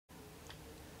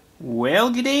Well,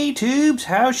 g'day tubes,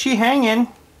 how's she hanging?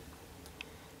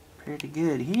 Pretty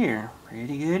good here,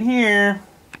 pretty good here.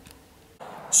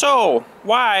 So,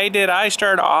 why did I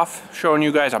start off showing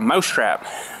you guys a mousetrap?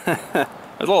 There's a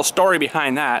little story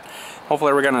behind that.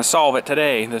 Hopefully we're gonna solve it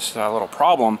today, this little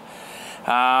problem.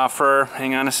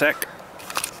 Hang on a sec.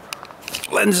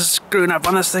 Lens is screwing up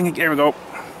on this thing, there we go.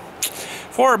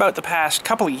 For about the past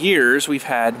couple of years, we've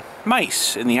had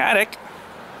mice in the attic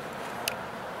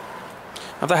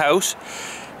of the house,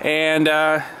 and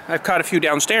I've caught a few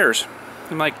downstairs.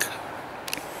 I'm like,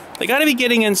 they gotta be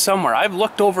getting in somewhere. I've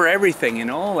looked over everything, you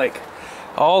know, like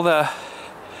all the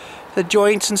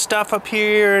joints and stuff up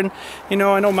here, and you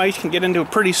know, I know mice can get into a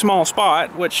pretty small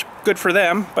spot, which good for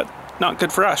them, but not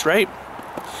good for us, right?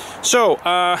 So,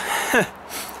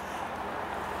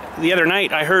 the other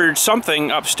night I heard something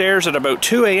upstairs at about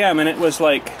 2 a.m. and it was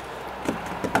like,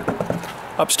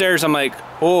 upstairs I'm like,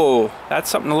 oh, that's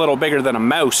something a little bigger than a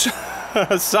mouse.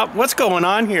 What's going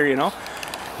on here, you know?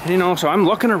 You know, so I'm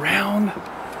looking around,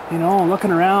 you know,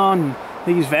 looking around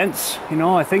these vents, you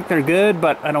know, I think they're good,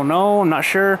 but I don't know, I'm not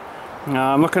sure.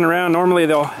 I'm looking around, normally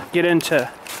they'll get into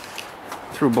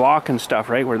through block and stuff,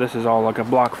 right, where this is all like a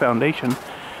block foundation.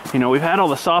 You know, we've had all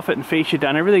the soffit and fascia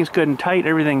done, everything's good and tight,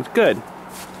 everything's good.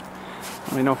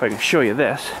 Let me know if I can show you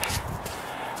this.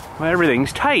 Well,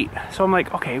 everything's tight. So I'm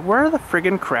like, okay, where the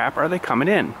friggin' crap are they coming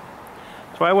in?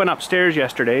 So I went upstairs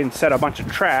yesterday and set a bunch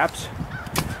of traps.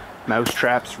 Mouse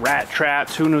traps, rat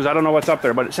traps, who knows, I don't know what's up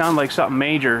there, but it sounded like something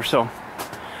major, so.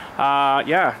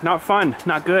 Yeah, not fun,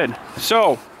 not good.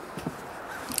 So,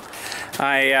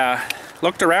 I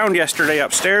looked around yesterday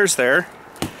upstairs there.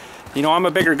 You know, I'm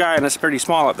a bigger guy and it's pretty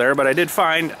small up there, but I did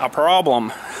find a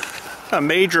problem, a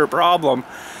major problem.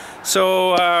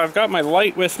 So I've got my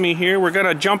light with me here. We're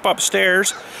gonna jump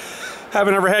upstairs.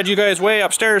 Haven't ever had you guys way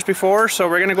upstairs before, so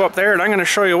we're gonna go up there and I'm gonna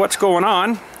show you what's going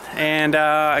on. And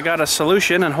I got a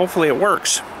solution and hopefully it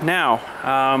works. Now,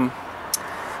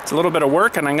 it's a little bit of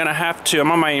work and I'm gonna have to,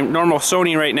 I'm on my normal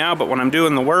Sony right now, but when I'm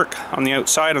doing the work on the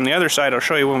outside, on the other side, I'll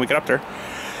show you when we get up there,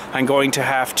 I'm going to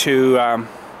have to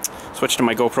switch to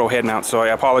my GoPro head mount. So I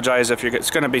apologize if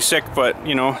it's gonna be sick, but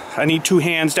you know, I need two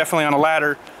hands definitely on a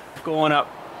ladder going up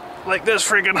like this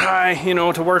friggin' high, you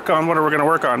know, to work on what we're gonna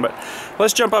work on. But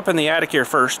let's jump up in the attic here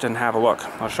first and have a look.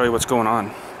 I'll show you what's going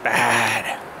on.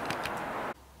 Bad.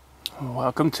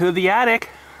 Welcome to the attic.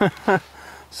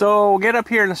 So we'll get up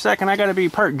here in a second. I gotta be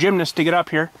part gymnast to get up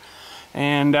here,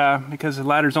 and because the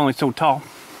ladder's only so tall.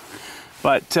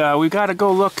 But we've got to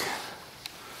go look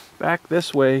back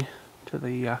this way to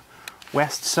the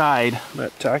west side.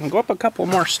 But I can go up a couple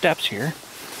more steps here,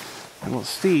 and we'll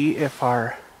see if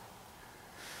our,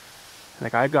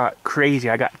 like, I got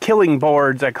killing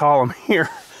boards, I call them here.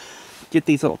 Get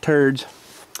these little turds.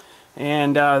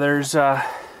 And there's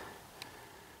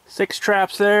 6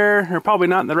 traps there. They're probably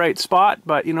not in the right spot,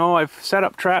 but you know, I've set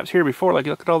up traps here before. Like,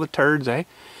 look at all the turds, eh?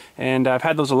 And I've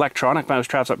had those electronic mouse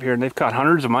traps up here and they've caught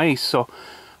hundreds of mice. So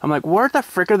I'm like, where the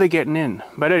frick are they getting in?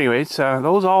 But anyways,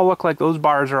 those all look like those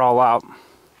bars are all out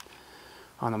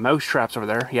on the mouse traps over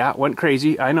there. Yeah, it went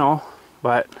crazy, I know,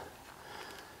 but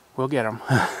we'll get them.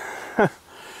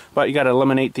 But you got to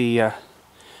eliminate the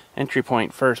entry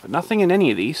point first, but nothing in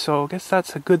any of these, so I guess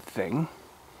that's a good thing.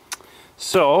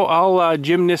 So I'll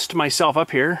gymnast myself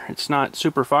up here. It's not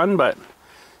super fun, but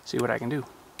see what I can do.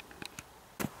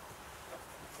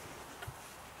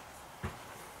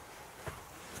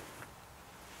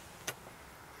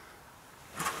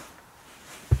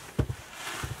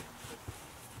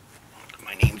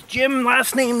 My name's Jim,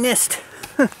 last name Nist.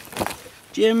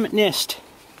 Jim Nist.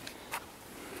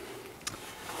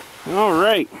 All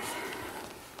right,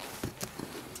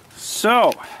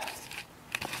 so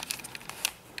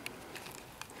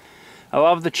I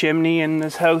love the chimney in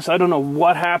this house. I don't know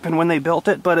what happened when they built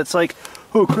it, but it's like,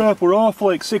 oh crap, we're off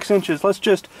like 6 inches. Let's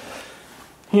just,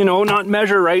 you know, not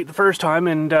measure right the first time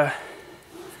and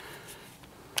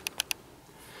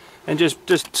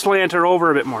just slant her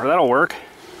over a bit more. That'll work.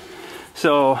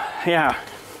 So yeah.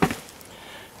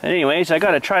 Anyways, I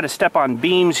gotta try to step on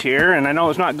beams here, and I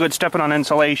know it's not good stepping on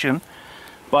insulation,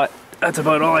 but that's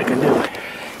about all I can do.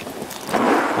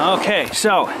 Okay,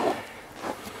 so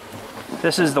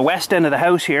this is the west end of the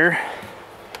house here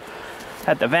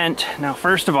at the vent. Now,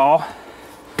 first of all,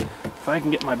 if I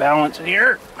can get my balance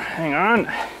here, hang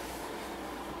on.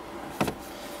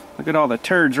 Look at all the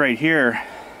turds right here.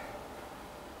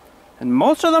 And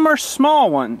most of them are small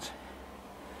ones.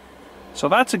 So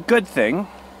that's a good thing.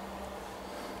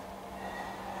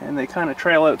 And they kind of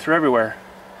trail out through everywhere.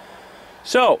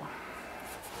 So,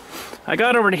 I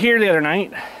got over to here the other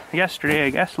night, yesterday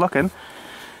I guess, looking,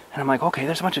 and I'm like, okay,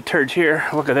 there's a bunch of turds here.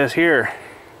 Look at this here.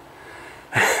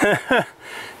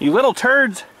 You little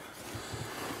turds.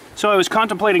 So I was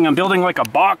contemplating on building like a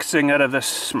boxing out of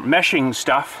this meshing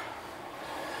stuff.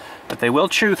 But they will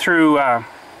chew through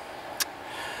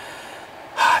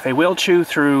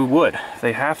wood.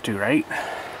 They have to, right?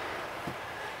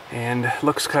 And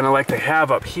looks kind of like they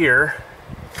have up here.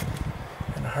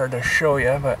 And hard to show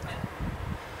you, but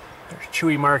there's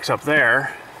chewy marks up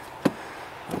there.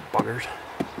 Oh, buggers.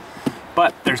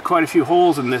 But there's quite a few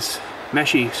holes in this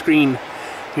meshy screen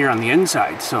here on the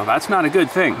inside, so that's not a good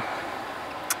thing.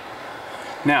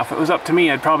 Now, if it was up to me,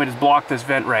 I'd probably just block this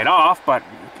vent right off, but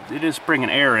it is bringing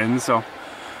air in, so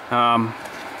I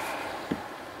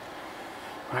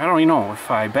don't even know if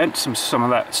I bent some of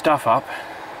that stuff up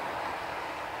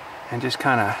and just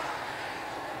kind of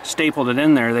stapled it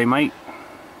in there, they might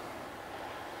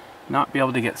not be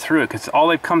able to get through it, because all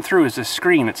they've come through is this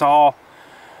screen. It's all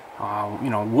you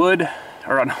know, wood,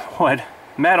 or not wood,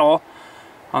 metal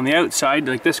on the outside,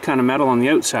 like this kind of metal on the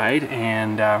outside,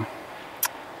 and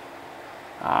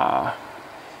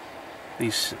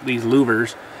these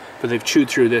louvers, but they've chewed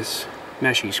through this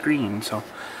meshy screen, so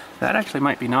that actually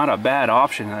might be not a bad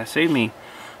option. That saved me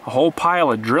a whole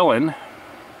pile of drilling.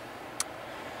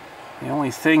 The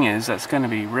only thing is that's going to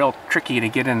be real tricky to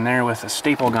get in there with a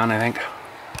staple gun, I think.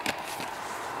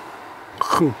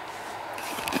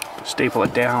 Staple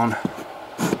it down.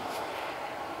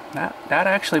 That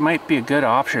actually might be a good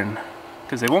option,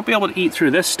 because they won't be able to eat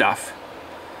through this stuff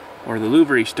or the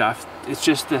louvery stuff. It's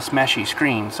just this meshy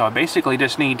screen, so I basically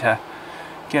just need to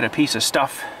get a piece of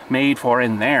stuff made for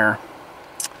in there.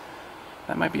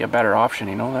 That might be a better option,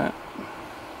 you know that?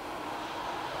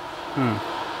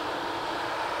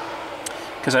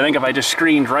 Because I think if I just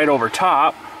screened right over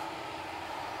top,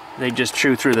 they just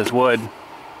chew through this wood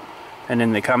and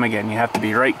then they come again. You have to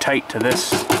be right tight to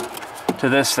this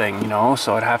thing, you know,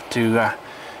 so I'd have to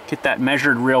get that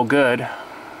measured real good.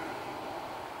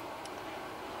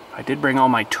 I did bring all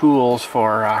my tools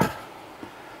for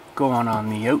going on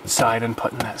the outside and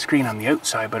putting that screen on the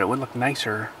outside, but it would look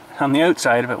nicer on the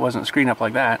outside if it wasn't screened up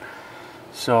like that.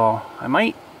 So I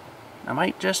might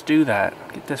just do that,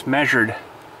 get this measured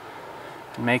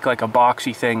and make like a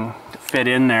boxy thing to fit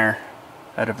in there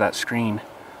out of that screen.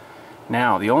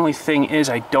 Now the only thing is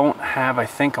I don't have, I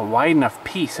think, a wide enough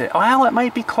piece. Well, it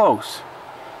might be close.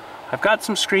 I've got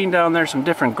some screen down there, some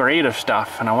different grade of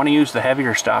stuff, and I want to use the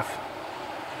heavier stuff.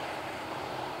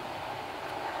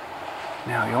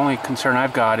 Now the only concern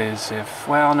I've got is if,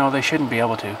 well, no, they shouldn't be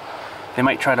able to. They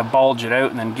might try to bulge it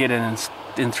out and then get in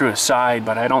through a side,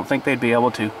 but I don't think they'd be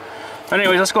able to. But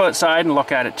anyways, let's go outside and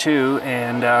look at it too,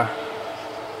 and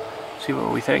see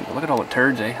what we think. Look at all the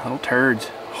turds, eh? Little turds.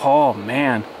 Oh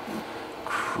man,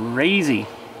 crazy.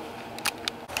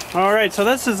 Alright, so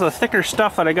this is the thicker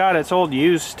stuff that I got. It's old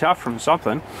used stuff from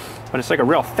something, but it's like a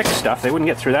real thick stuff. They wouldn't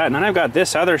get through that. And then I've got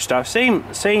this other stuff, same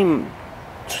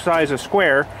size of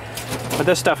square, but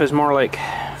this stuff is more like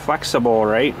flexible,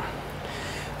 right?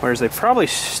 Whereas they probably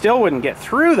still wouldn't get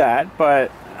through that,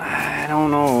 but I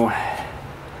don't know.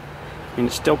 I mean,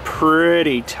 it's still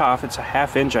pretty tough. It's a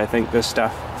 1/2 inch, I think, this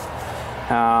stuff.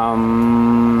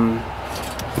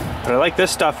 But I like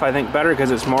this stuff, I think, better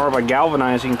because it's more of a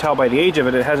galvanized. You can tell by the age of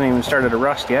it, it hasn't even started to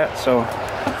rust yet. So,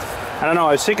 I don't know.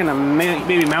 I was thinking of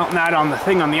maybe mounting that on the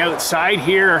thing on the outside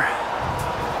here.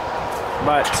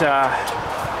 But,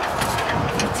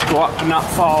 let's go up and not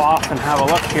fall off and have a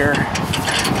look here.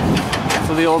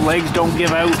 So the old legs don't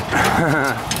give out.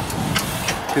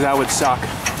 Because that would suck.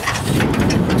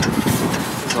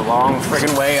 It's a long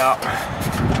friggin' way up.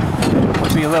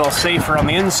 Would be a little safer on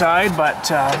the inside, but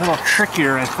a little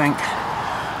trickier, I think.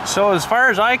 So as far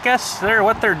as I guess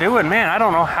what they're doing, man, I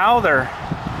don't know how they're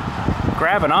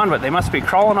grabbing on, but they must be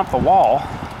crawling up the wall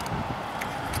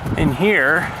in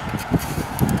here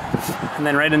and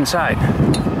then right inside.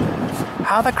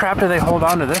 How the crap do they hold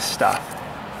on to this stuff?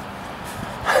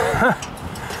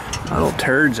 Little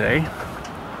turds, eh?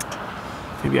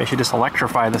 Maybe I should just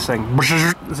electrify this thing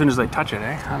as soon as they touch it,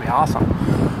 eh? That'd be awesome.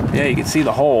 Yeah, you can see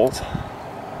the holes.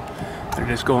 They're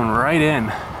just going right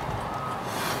in.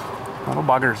 Little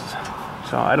buggers.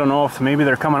 So I don't know if maybe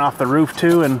they're coming off the roof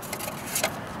too and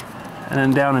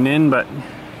then down and in, but you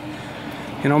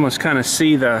can almost kind of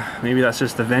see maybe that's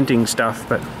just the venting stuff,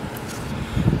 but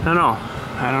I don't know.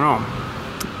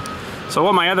 So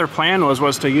what my other plan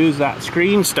was to use that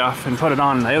screen stuff and put it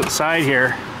on the outside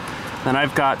here. Then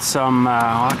I've got some,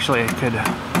 actually I could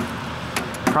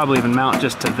probably even mount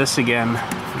just to this again,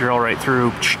 drill right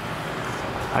through.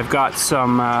 I've got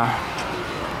some,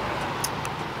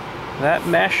 that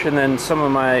mesh and then some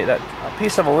of a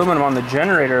piece of aluminum on the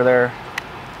generator there.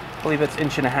 I believe it's 1.5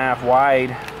 inches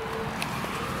wide.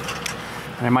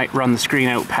 And I might run the screen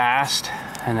out past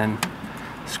and then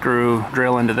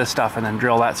drill into this stuff and then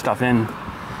drill that stuff in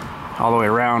all the way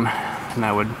around, and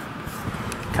that would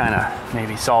kind of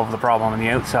maybe solve the problem on the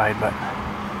outside, but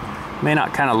may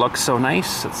not kind of look so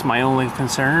nice. That's my only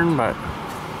concern. But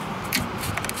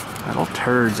little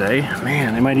turds, eh?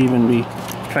 Man, they might even be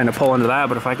trying to pull into that,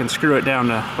 but if I can screw it down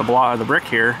to the block of the brick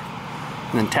here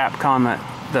and then tap con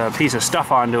the piece of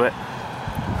stuff onto it,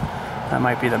 that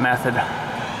might be the method.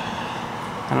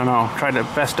 I don't know, try the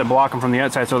best to block them from the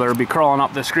outside so they'll be crawling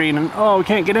up the screen and, oh, we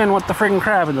can't get in, what the friggin'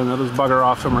 crap, and then they'll just bugger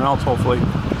off somewhere else, hopefully.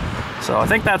 So I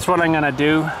think that's what I'm gonna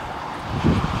do.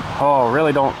 Oh,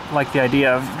 really don't like the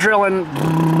idea of drilling,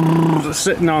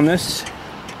 sitting on this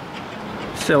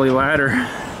silly ladder.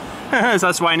 So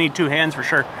that's why I need two hands for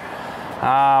sure.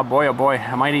 Boy, oh boy,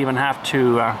 I might even have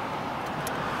to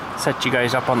set you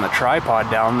guys up on the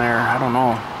tripod down there. I don't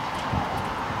know.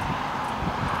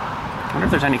 I wonder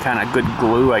if there's any kind of good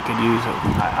glue I could use.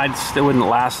 It wouldn't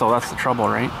last though, that's the trouble,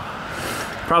 right?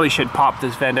 Probably should pop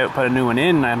this vent out, put a new one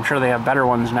in. I'm sure they have better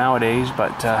ones nowadays,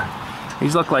 but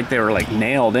these look like they were like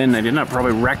nailed in. They did not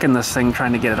probably wrecking this thing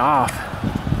trying to get it off.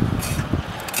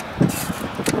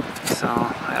 So,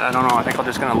 I don't know, I think I'm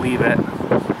just gonna leave it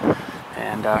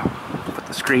and put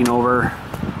the screen over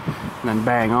and then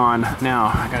bang on. Now,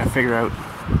 I gotta figure out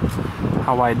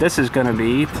how wide this is going to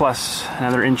be, plus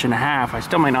another 1.5 inches. I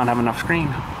still might not have enough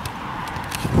screen.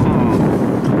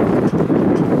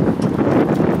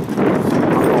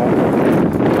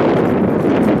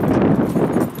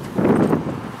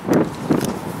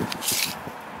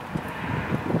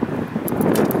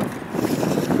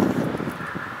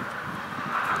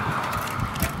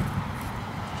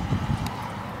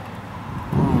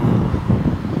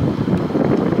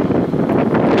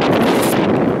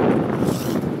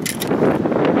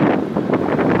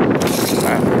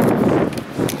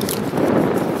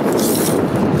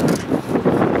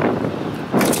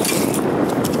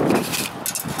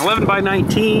 By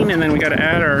 19, and then we got to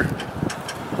add our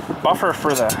buffer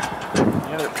for the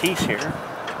other piece here.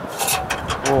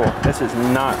 Oh, this is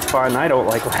not fun. I don't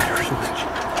like ladders much.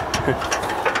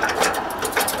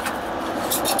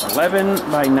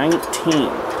 11 by 19.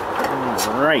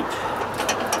 All right.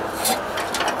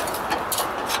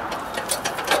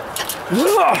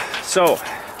 So,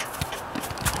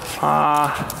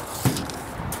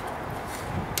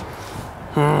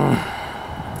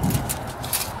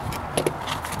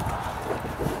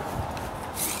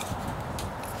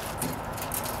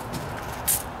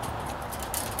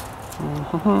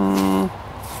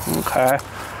 okay,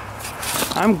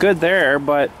 I'm good there,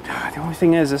 but the only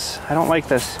thing is I don't like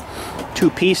this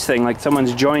two-piece thing like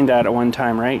someone's joined that at one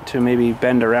time, right? To maybe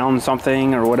bend around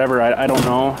something or whatever. I don't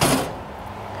know.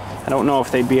 I don't know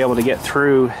if they'd be able to get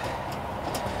through,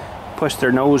 push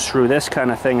their nose through this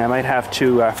kind of thing. I might have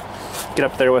to get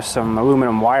up there with some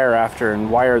aluminum wire after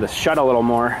and wire the shut a little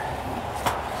more.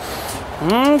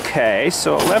 Okay,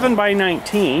 so 11 by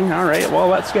 19. All right, well,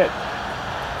 let's get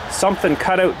something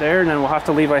cut out there, and then we'll have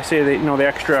to leave, I say, the, you know, the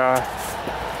extra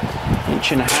 1.5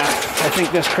 inches. I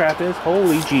think this crap is.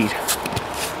 Holy jeez.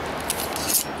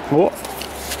 Whoa.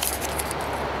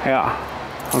 Yeah.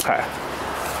 Okay.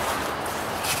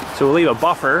 So we'll leave a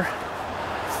buffer,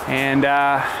 and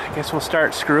I guess we'll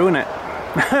start screwing it.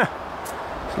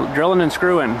 So drilling and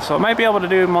screwing. So I might be able to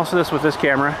do most of this with this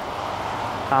camera.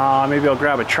 Maybe I'll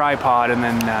grab a tripod and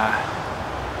then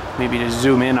maybe just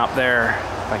zoom in up there.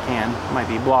 I can. Might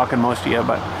be blocking most of you,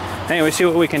 but anyway, see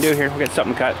what we can do here. We'll get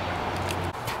something cut.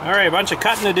 All right, a bunch of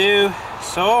cutting to do,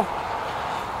 so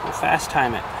we'll fast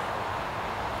time it.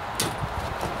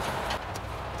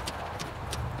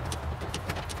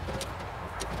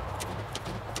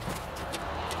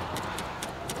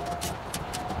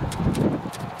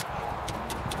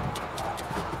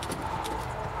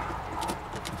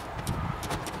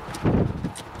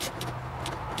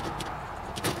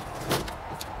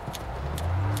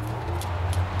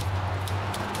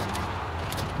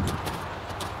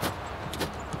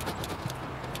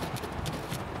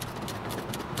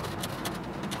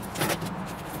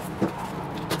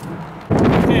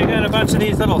 A bunch of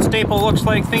these little staple looks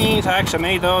like thingies. I actually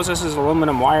made those. This is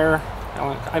aluminum wire.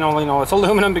 I don't really know it's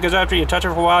aluminum because after you touch it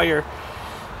for a while your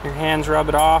hands rub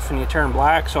it off and you turn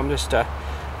black, so I'm just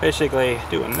basically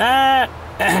doing that,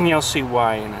 and you'll see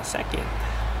why in a second.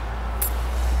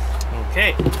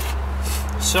 Okay,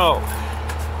 so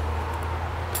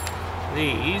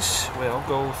these will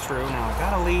go through. Now I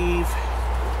gotta leave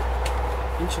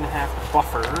 1.5 inch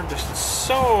buffer just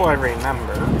so I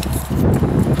remember.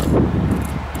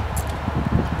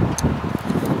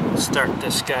 Start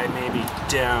this guy maybe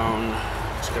down.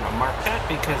 Just gonna mark that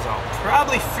because I'll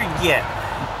probably forget.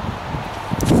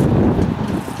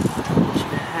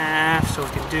 so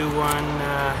we can do one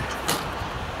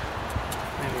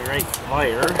maybe right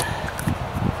there.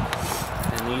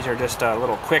 And these are just a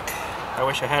little quick. I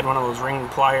wish I had one of those ring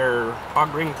plier,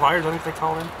 hog ring pliers, I think they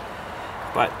call them.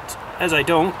 But as I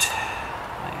don't,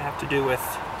 I have to do with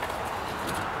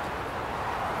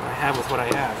what I have with what I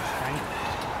have, right?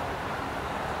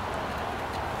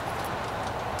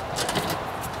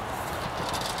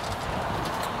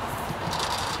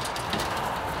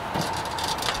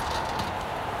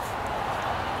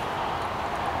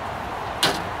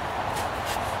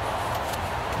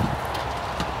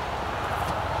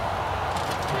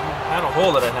 That'll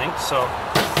hold it, I think. So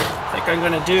I think I'm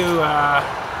going to do,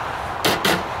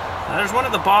 there's one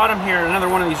at the bottom here, another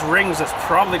one of these rings that's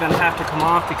probably going to have to come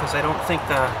off because I don't think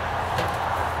the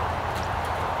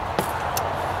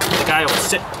guy will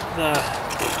sit, the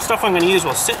stuff I'm going to use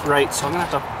will sit right, so I'm going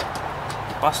to have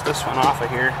to bust this one off of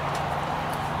here.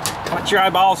 Watch your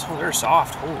eyeballs. Oh, they're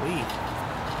soft. Holy.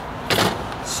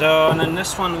 So, and then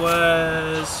this one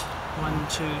was 1,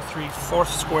 2, 3, 4th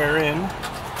square in.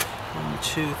 1,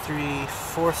 2, 3,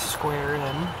 4th square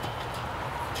in.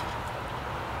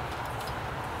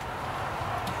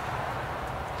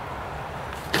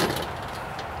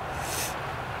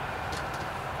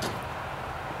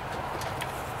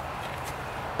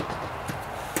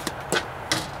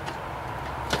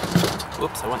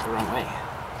 Whoops, I went the wrong way.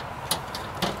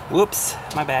 Whoops,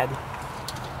 my bad.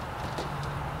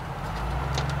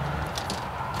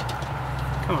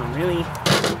 Come on, really?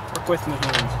 Work with me,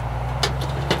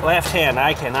 hands. Left hand,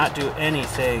 I cannot do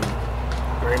anything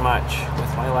very much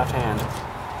with my left hand.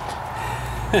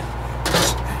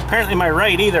 Apparently my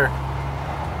right either.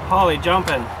 Holy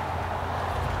jumping.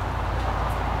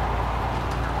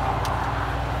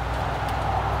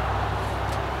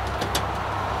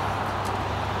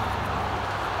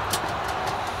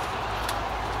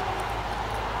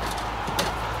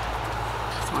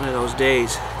 It's one of those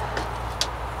days.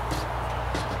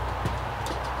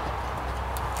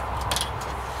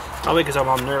 Probably because I'm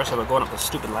all nervous about going up this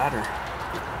stupid ladder.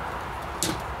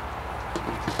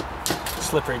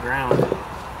 Slippery ground.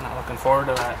 Not looking forward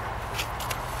to that.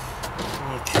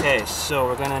 Okay, so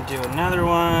we're gonna do another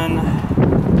one.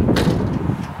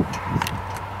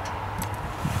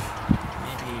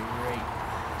 Maybe right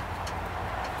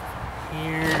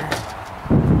here.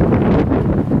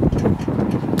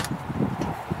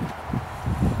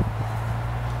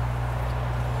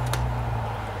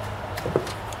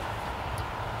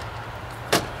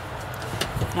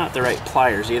 Not the right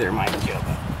pliers either, mind you,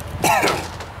 but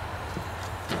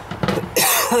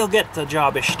they'll get the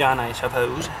job-ish done, I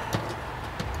suppose.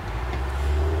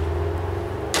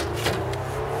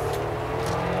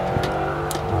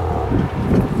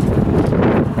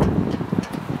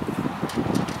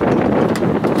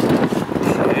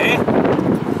 Okay.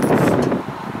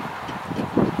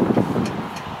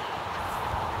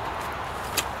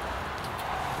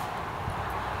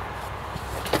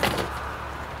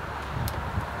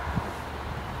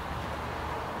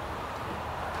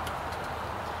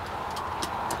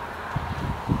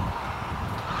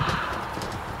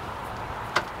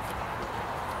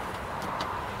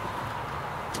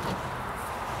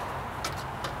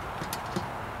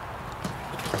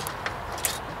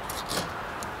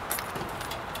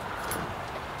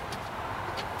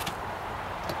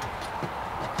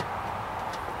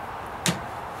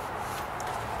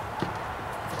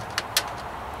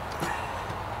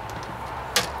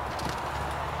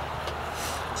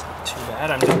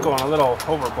 I'm just going a little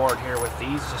overboard here with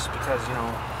these just because, you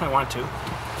know, I want to.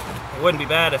 It wouldn't be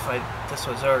bad if this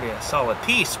was already a solid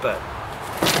piece, but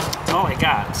it's all I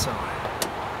got, so.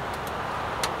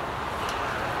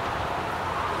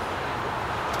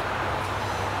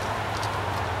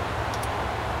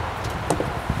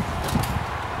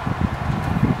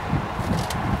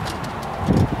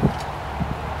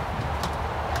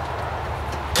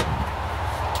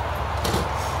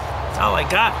 That's all I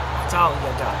got. That's all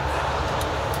I got.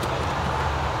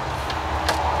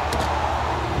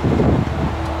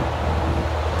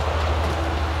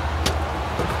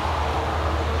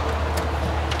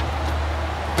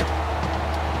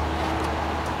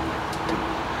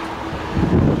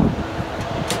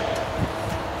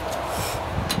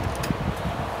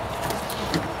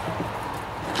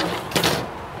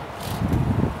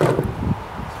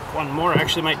 One more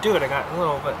actually might do it. I got a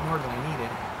little bit more than I needed.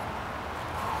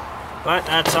 But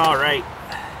that's all right.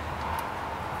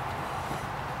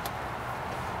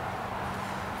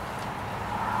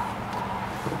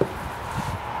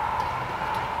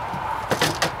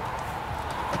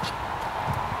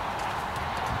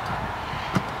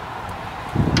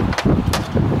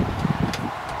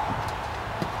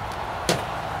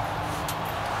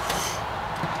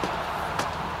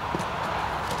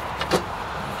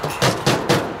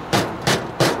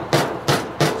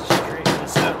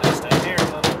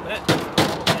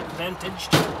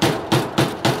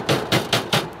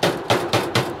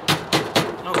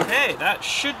 Okay, that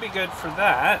should be good for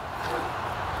that.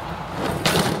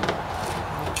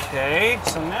 Okay,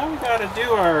 so now we gotta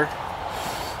do our...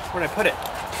 Where'd I put it?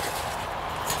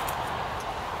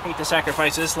 Hate to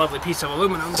sacrifice this lovely piece of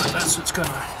aluminum, but that's what's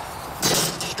gonna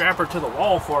strap her to the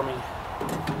wall for me.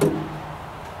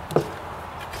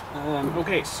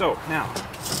 Okay, so now,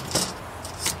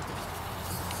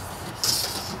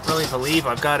 I really believe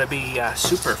I've got to be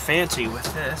super fancy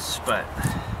with this, but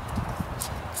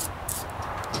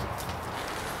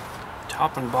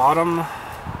top and bottom,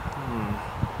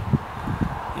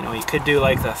 you know, you could do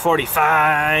like the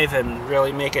 45 and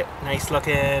really make it nice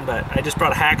looking, but I just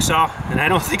brought a hacksaw and I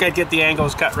don't think I'd get the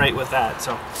angles cut right with that,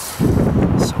 so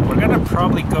we're gonna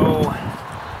probably go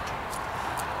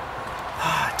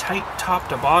tight top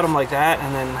to bottom like that,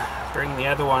 and then bring the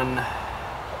other one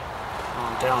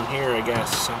down here, I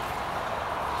guess. So,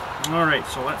 all right,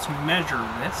 so let's measure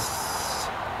this.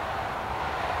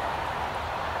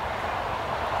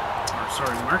 Or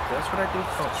sorry, mark this. What I do?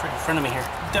 Oh, it's right in front of me here.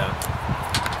 Duh.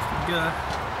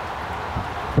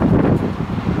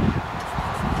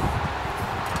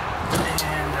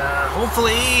 And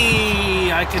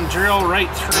hopefully I can drill right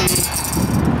through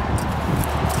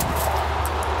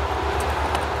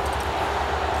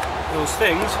those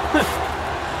things.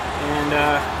 And I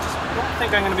don't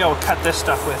think I'm going to be able to cut this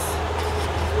stuff with...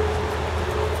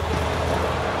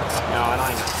 No, I don't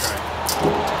think I'll try.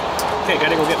 Okay,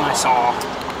 gotta go get my saw.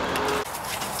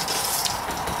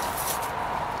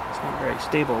 It's not a very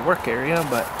stable work area,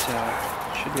 but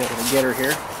should be able to get her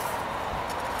here.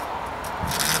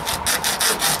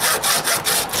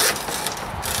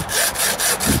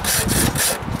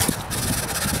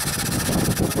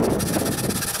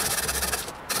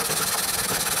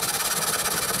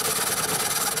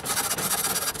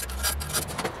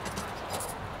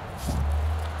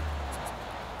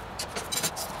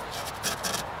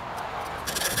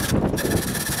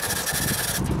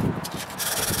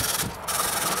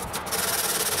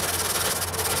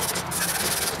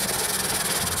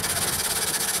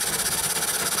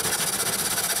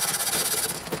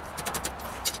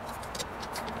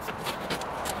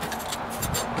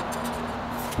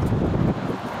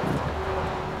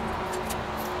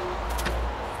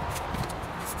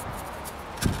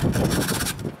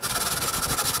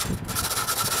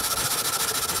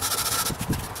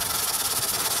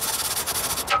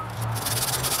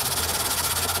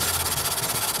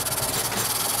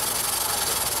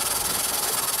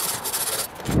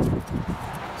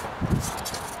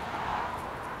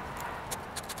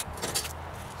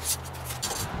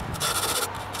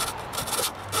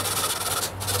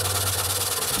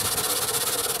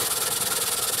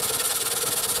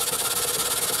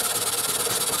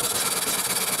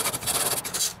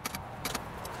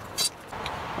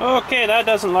 Okay, that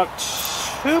doesn't look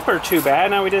too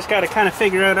bad. Now we just got to kind of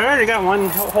figure out, I already got one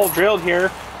hole drilled here,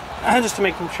 just to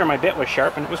make sure my bit was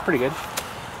sharp, and it was pretty good.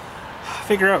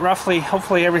 Figure out roughly,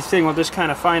 hopefully everything will just kind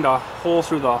of find a hole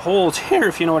through the holes here,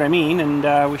 if you know what I mean, and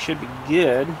we should be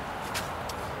good.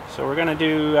 So we're going to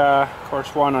do, of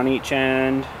course, one on each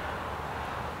end.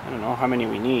 I don't know how many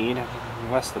we need, the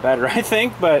less the better, I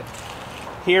think, but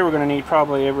here we're going to need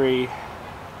probably every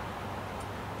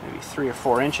maybe 3 or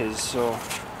 4 inches, so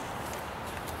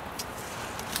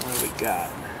what do we got?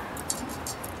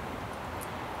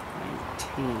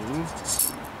 19.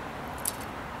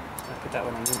 I'll put that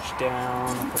one an inch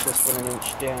down, I'll put this one an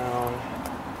inch down.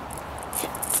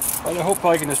 Well, I hope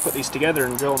I can just put these together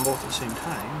and drill them both at the same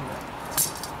time.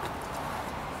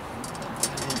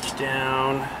 But an inch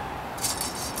down.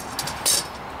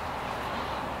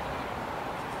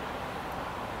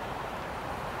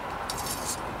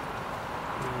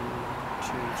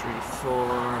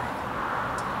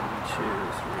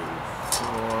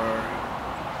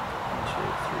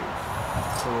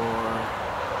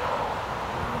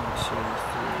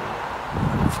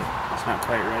 It's not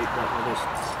quite right, but we'll just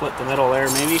split the middle there,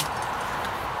 maybe.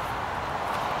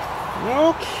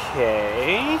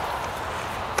 Okay.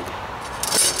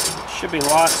 Should be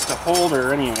lots to hold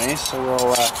her anyway, so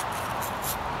we'll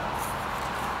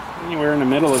anywhere in the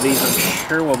middle of these, I'm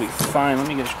sure we'll be fine. Let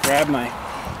me just grab my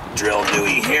drill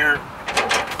dewey here.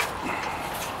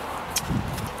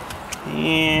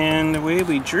 And away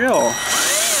we drill.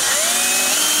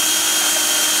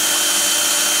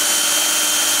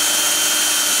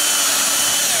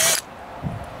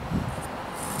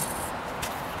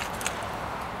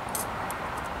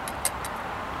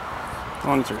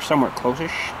 Ones are somewhat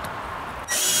close-ish.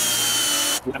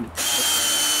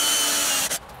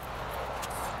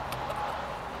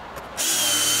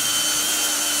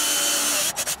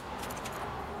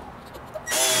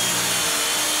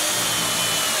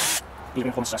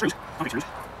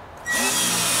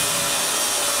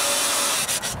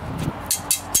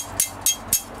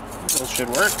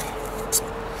 should work.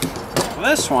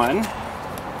 This one,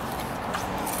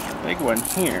 big one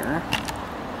here, I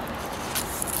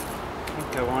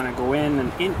think I want to go in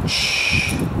an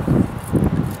inch.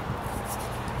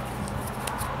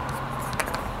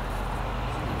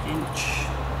 Inch.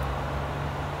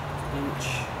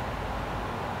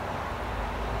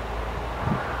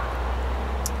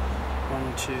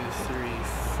 1, 2, 3,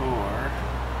 4.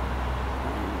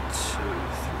 1, 2, 3,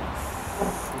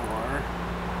 4.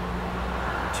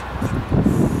 1, 2, 3,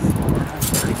 4. That's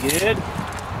pretty good.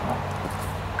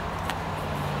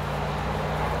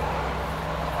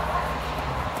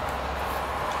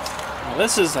 Now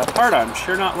this is the part I'm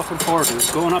sure not looking forward to,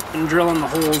 is going up and drilling the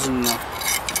holes in the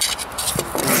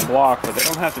block, but they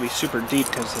don't have to be super deep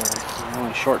because they're the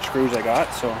only short screws I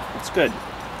got, so it's good.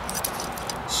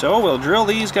 So we'll drill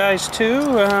these guys too,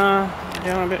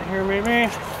 down a bit here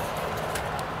maybe.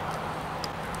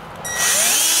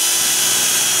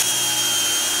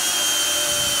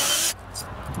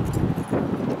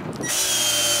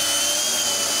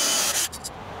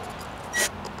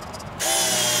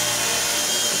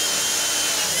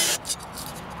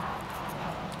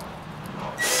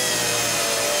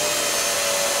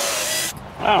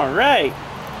 All right,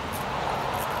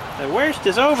 the worst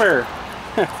is over,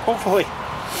 hopefully.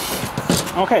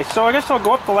 Okay, so I guess I'll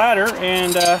go up the ladder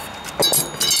and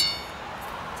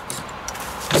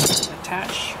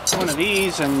attach one of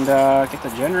these and get the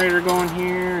generator going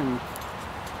here. And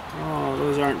oh,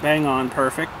 those aren't bang on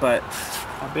perfect, but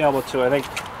I'll be able to, I think,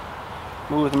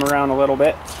 move them around a little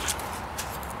bit.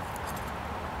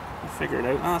 I'll figure it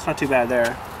out. Oh, it's not too bad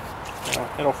there.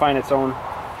 It'll find its own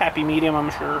happy medium,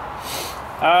 I'm sure.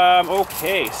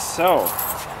 Okay, so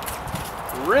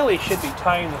really should be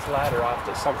tying this ladder off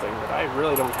to something, but I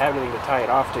really don't have anything to tie it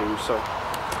off to, so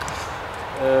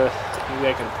maybe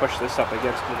I can push this up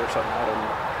against it or something, I don't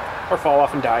know, or fall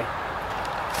off and die.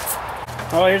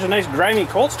 Well, here's a nice grimy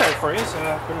cold start for you. It's been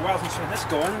a while since we had this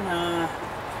going. The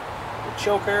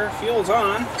choker, fuel's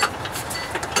on.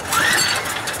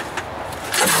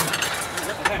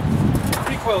 What the heck?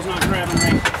 The recoil's not grabbing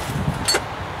right.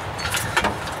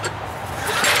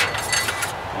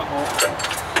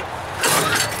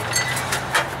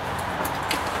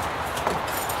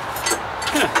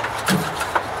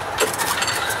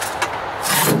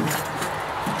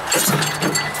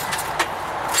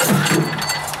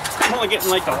 Getting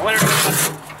like the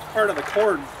last part of the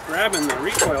cord grabbing the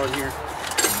recoil in here.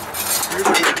 Here's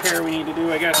a repair we need to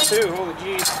do, I guess, too. Holy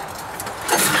jeez.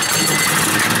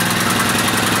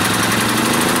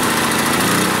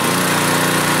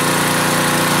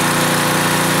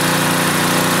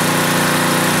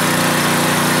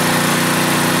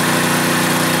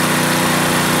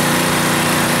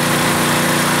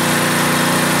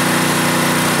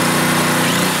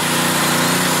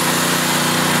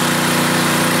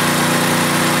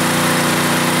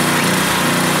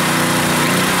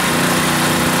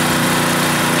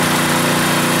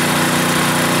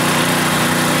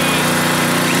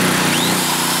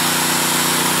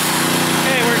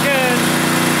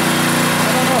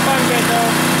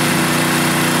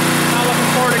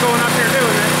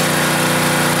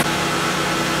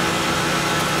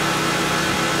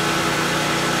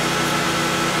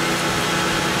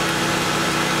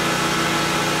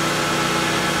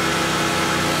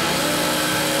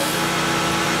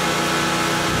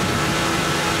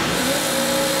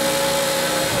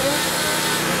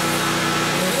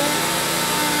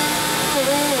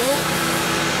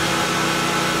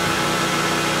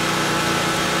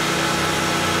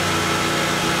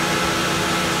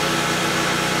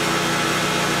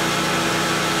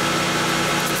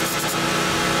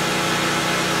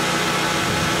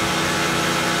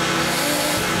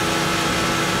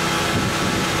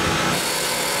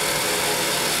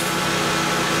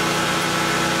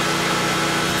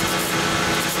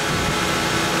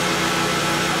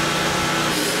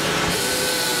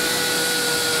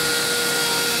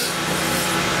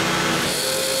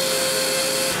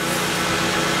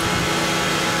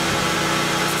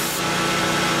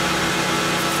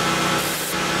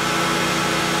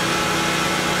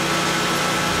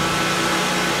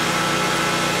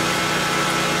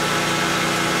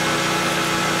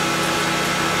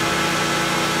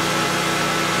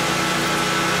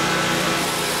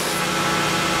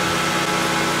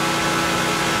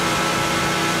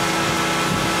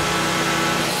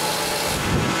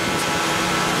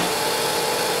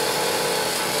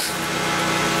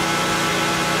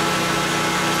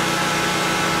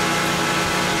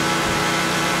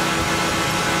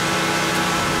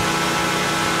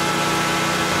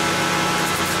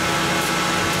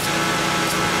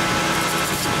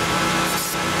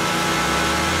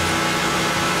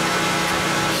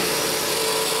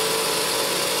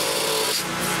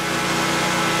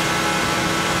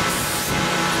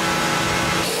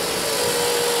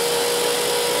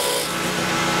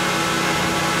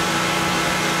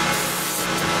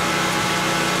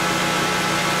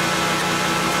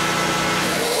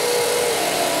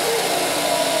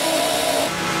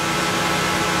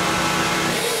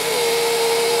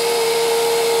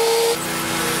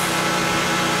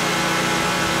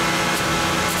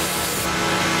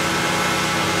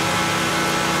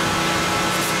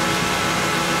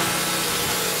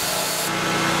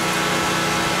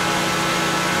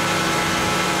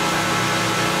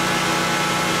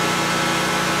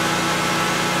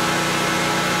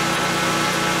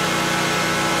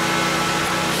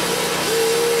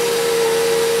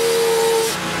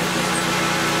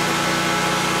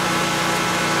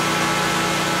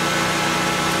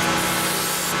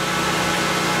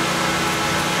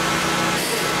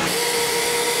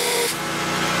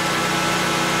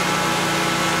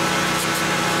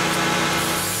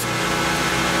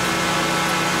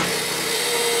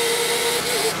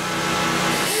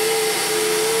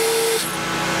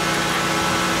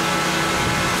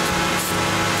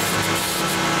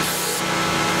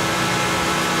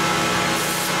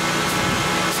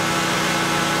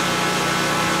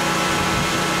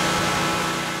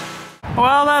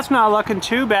 Well, that's not looking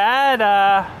too bad.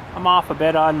 I'm off a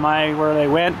bit on where they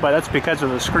went, but that's because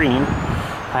of the screen.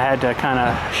 I had to kind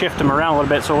of shift them around a little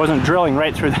bit so it wasn't drilling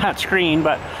right through that screen,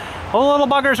 but the little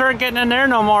buggers aren't getting in there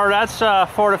no more. That's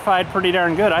fortified pretty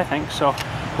darn good, I think. So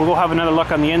we'll go have another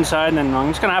look on the inside, and then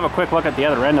I'm just gonna have a quick look at the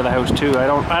other end of the house too. I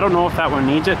don't know if that one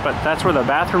needs it, but that's where the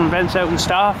bathroom vents out and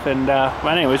stuff. And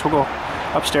but anyways, we'll go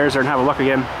upstairs there and have a look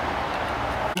again.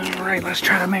 All right, let's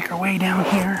try to make our way down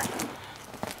here.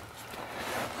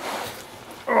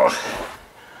 Oh,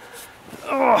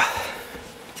 oh,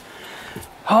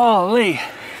 holy!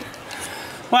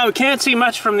 Well, we can't see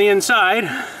much from the inside,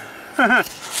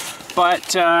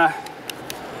 but I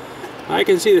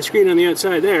can see the screen on the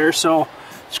outside there. So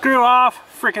screw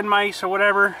off, frickin' mice or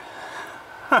whatever.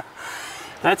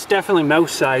 That's definitely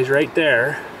mouse size right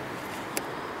there.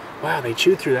 Wow, they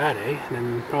chewed through that, eh? And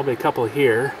then probably a couple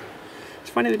here. It's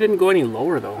funny they didn't go any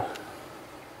lower though.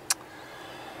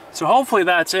 So hopefully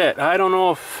that's it. I don't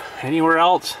know if anywhere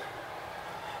else.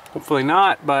 Hopefully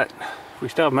not, but if we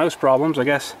still have mouse problems, I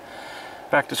guess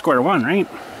back to square one, right?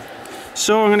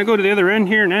 So I'm gonna go to the other end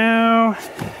here now.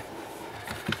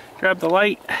 Grab the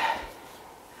light.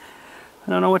 I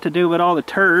don't know what to do with all the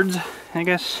turds. I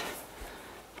guess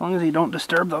as long as you don't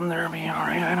disturb them, they'll be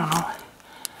alright. I don't know.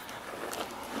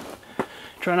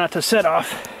 Try not to set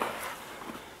off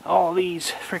all these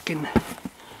freaking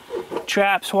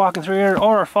traps walking through here,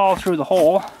 or fall through the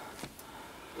hole,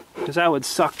 because that would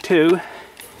suck too.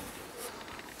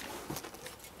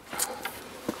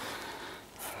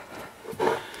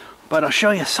 But I'll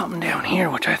show you something down here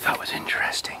which I thought was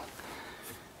interesting.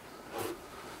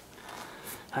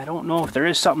 I don't know if there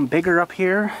is something bigger up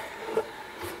here,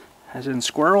 as in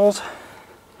squirrels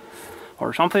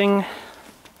or something.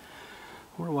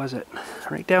 Where was it?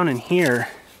 Right down in here.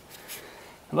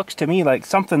 It looks to me like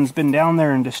something's been down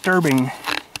there and disturbing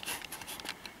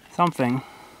something.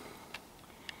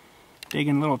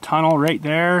 Digging a little tunnel right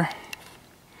there.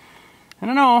 I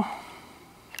don't know.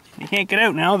 You can't get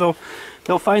out now,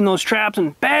 they'll find those traps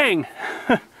and bang!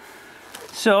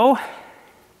 So,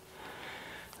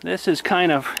 this is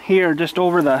kind of here just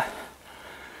over the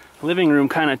living room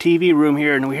kind of TV room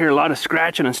here, and we hear a lot of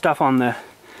scratching and stuff on the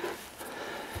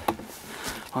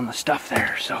stuff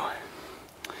there. So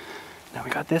now we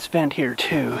got this vent here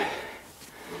too.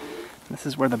 This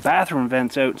is where the bathroom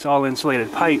vents out. It's all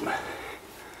insulated pipe,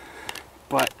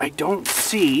 but I don't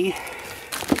see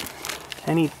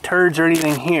any turds or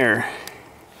anything here.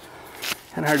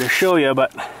 Kind of hard to show you,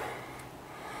 but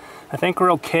I think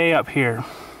we're okay up here.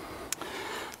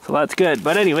 So that's good.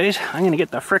 But anyways, I'm gonna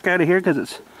get the frick out of here because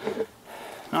it's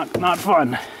not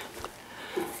fun,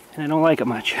 and I don't like it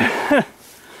much.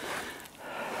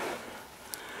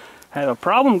 I have a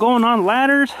problem going on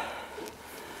ladders.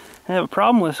 I have a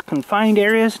problem with confined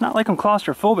areas. Not like I'm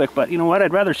claustrophobic, but you know what?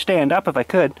 I'd rather stand up if I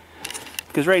could,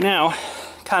 because right now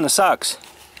it kind of sucks.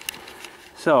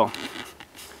 So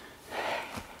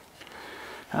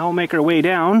I'll make our way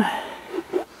down.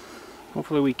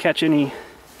 Hopefully we catch any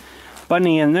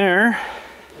bunny in there,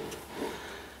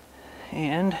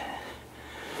 and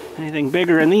anything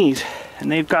bigger in these. And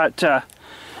they've got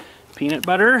peanut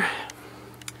butter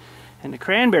and the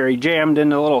cranberry jammed in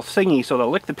the little thingy, so they'll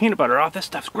lick the peanut butter off. This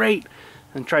stuff's great.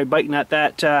 And try biting at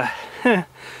that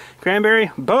cranberry.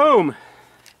 Boom!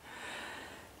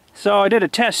 So I did a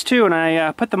test too, and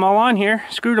I put them all on here,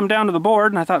 screwed them down to the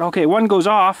board, and I thought, okay, one goes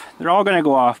off, they're all gonna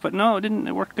go off. But no, it didn't.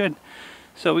 It worked good.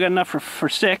 So we got enough for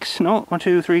 6. No, 1,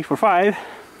 2, 3, 4, 5.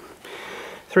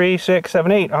 3, 6,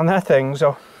 7, 8 on that thing.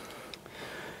 So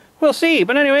we'll see.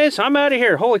 But anyways, I'm out of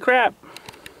here. Holy crap.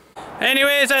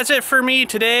 Anyways, that's it for me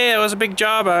today. It was a big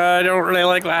job. I don't really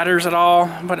like ladders at all,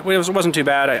 but it wasn't too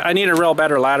bad. I need a real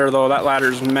better ladder though. That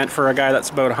ladder's meant for a guy that's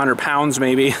about 100 pounds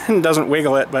maybe and doesn't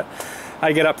wiggle it, but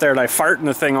I get up there and I fart and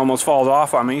the thing almost falls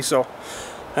off on me. So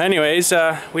anyways,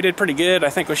 we did pretty good.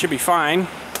 I think we should be fine.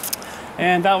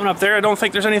 And that one up there, I don't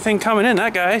think there's anything coming in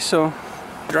that guy, so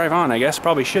drive on, I guess.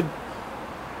 Probably should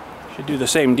do the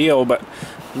same deal, but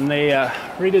they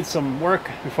redid some work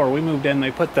before we moved in.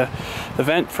 They put the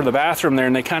vent for the bathroom there,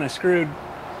 and they kind of screwed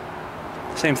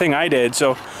the same thing I did.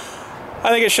 So I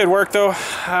think it should work though.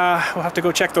 We'll have to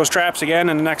go check those traps again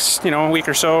in the next, week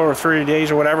or so, or 3 days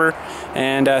or whatever,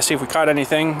 and see if we caught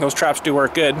anything. Those traps do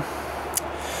work good.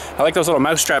 I like those little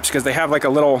mouse traps because they have like a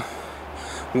little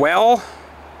well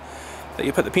that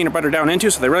you put the peanut butter down into,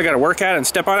 so they really got to work at it and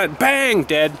step on it. Bang!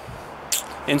 Dead.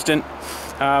 Instant.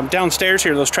 Downstairs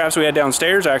here, those traps we had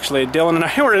downstairs, actually, Dylan and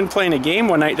I were in playing a game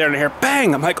one night there, and I hear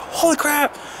bang! I'm like, holy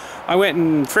crap! I went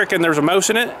and frickin' there was a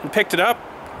mouse in it and picked it up,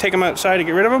 take him outside to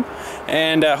get rid of him,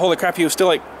 and holy crap, he was still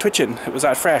like twitching. It was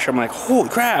that fresh. I'm like, holy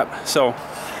crap! So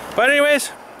But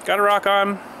anyways, gotta rock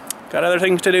on. Got other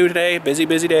things to do today. Busy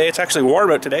day. It's actually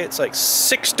warm out today. It's like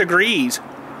 6 degrees.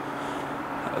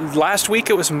 Last week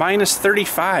it was minus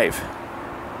 35.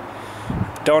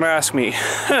 Don't ask me.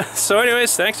 So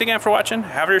anyways, thanks again for watching.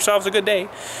 Have yourselves a good day,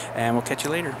 and we'll catch you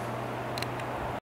later.